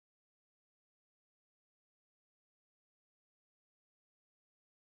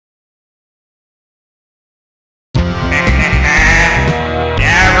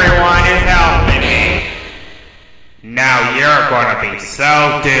already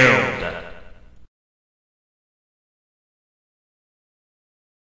so doomed.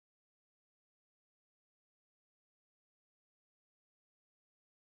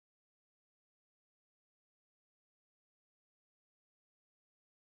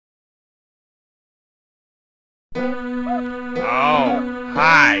 Oh,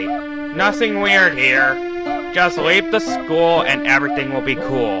 hi. Nothing weird here. Just leave the school and everything will be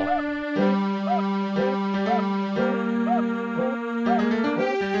cool.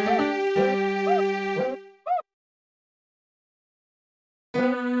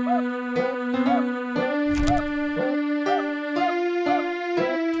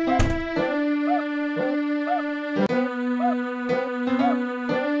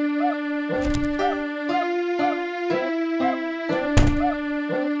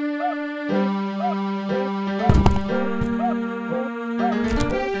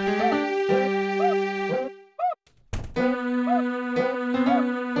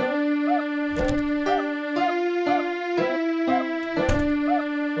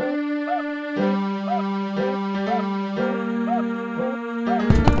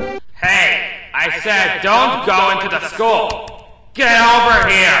 Hey, I said don't go into the school. Get over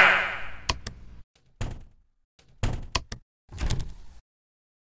here.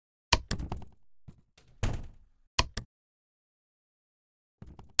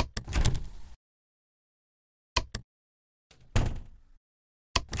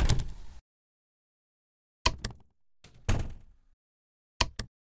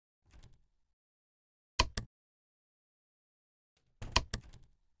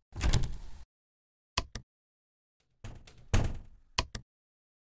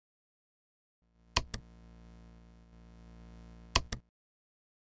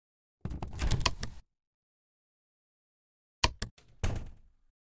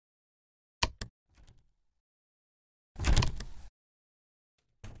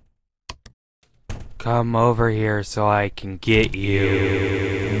 Come over here so I can get you.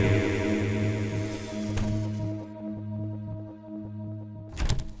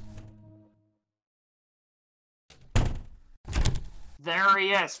 There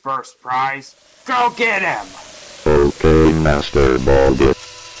he is, first prize. Go get him! Okay, Master Baldi.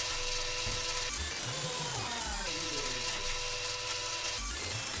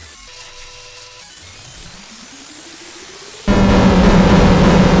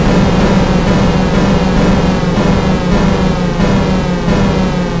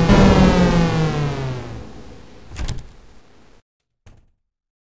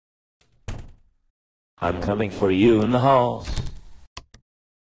 I'm coming for you in the halls.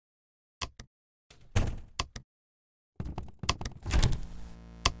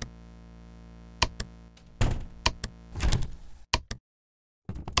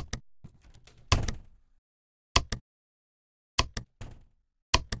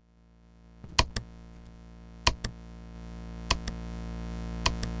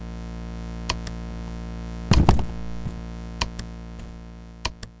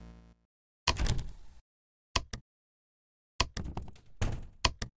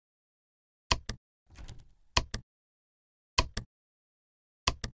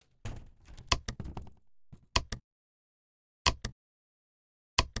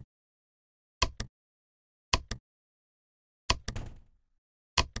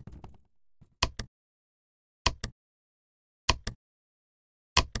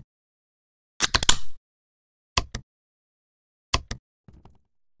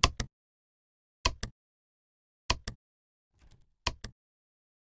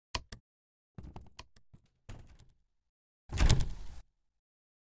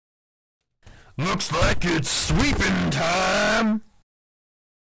 Looks like it's sweeping time!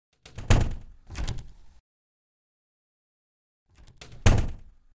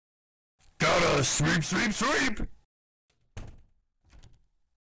 Gotta sweep, sweep, sweep!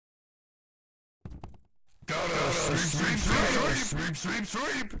 Gotta sweep, sweep, sweep, sweep, sweep,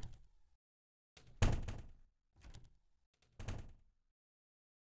 sweep!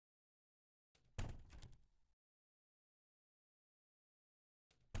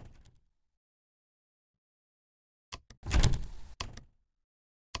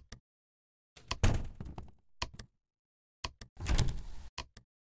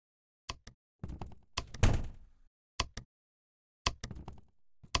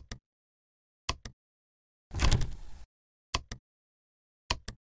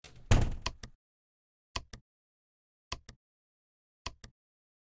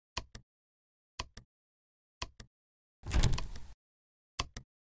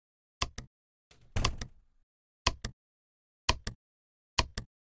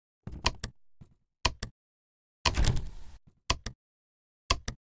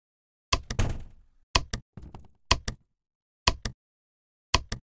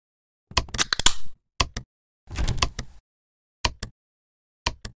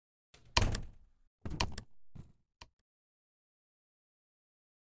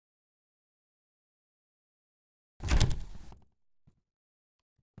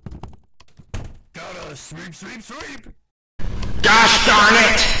 Gotta sweep, sweep, sweep! Gosh darn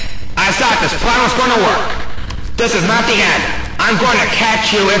it! I thought this plan was gonna work. This is not the end. I'm gonna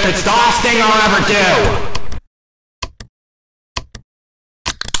catch you if it's the last thing I'll ever do.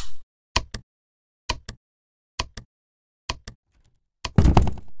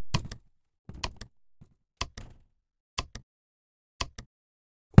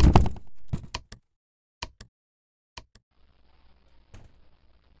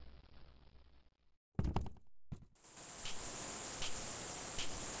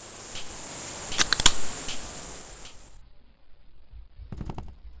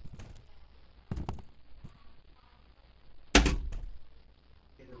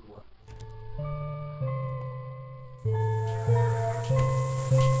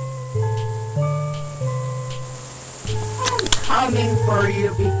 Coming for you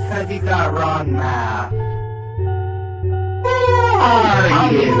because you got wrong math. Where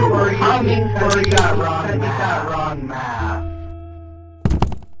are you? Coming for you got wrong math.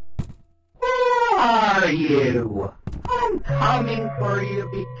 Where are you? I'm coming for you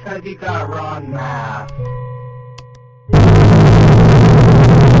because you got wrong math.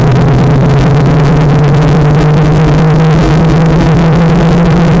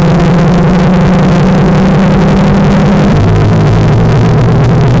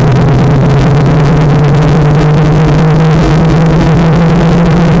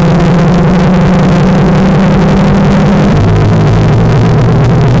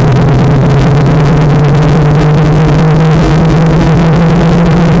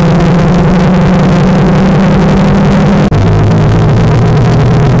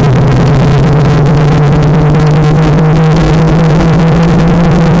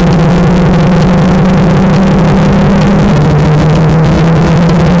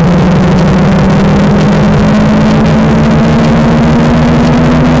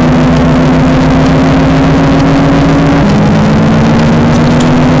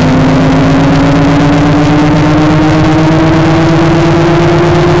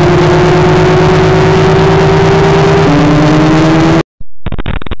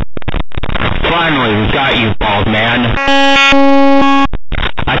 Finally, we got you, bald man.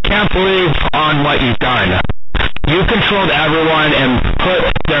 I can't believe on what you've done. You controlled everyone and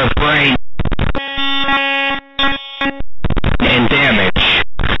put their brain in damage.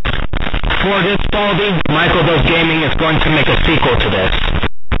 For this, Baldi, Michael Does Gaming is going to make a sequel to this.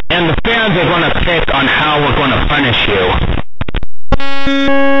 And the fans are going to pick on how we're going to punish you.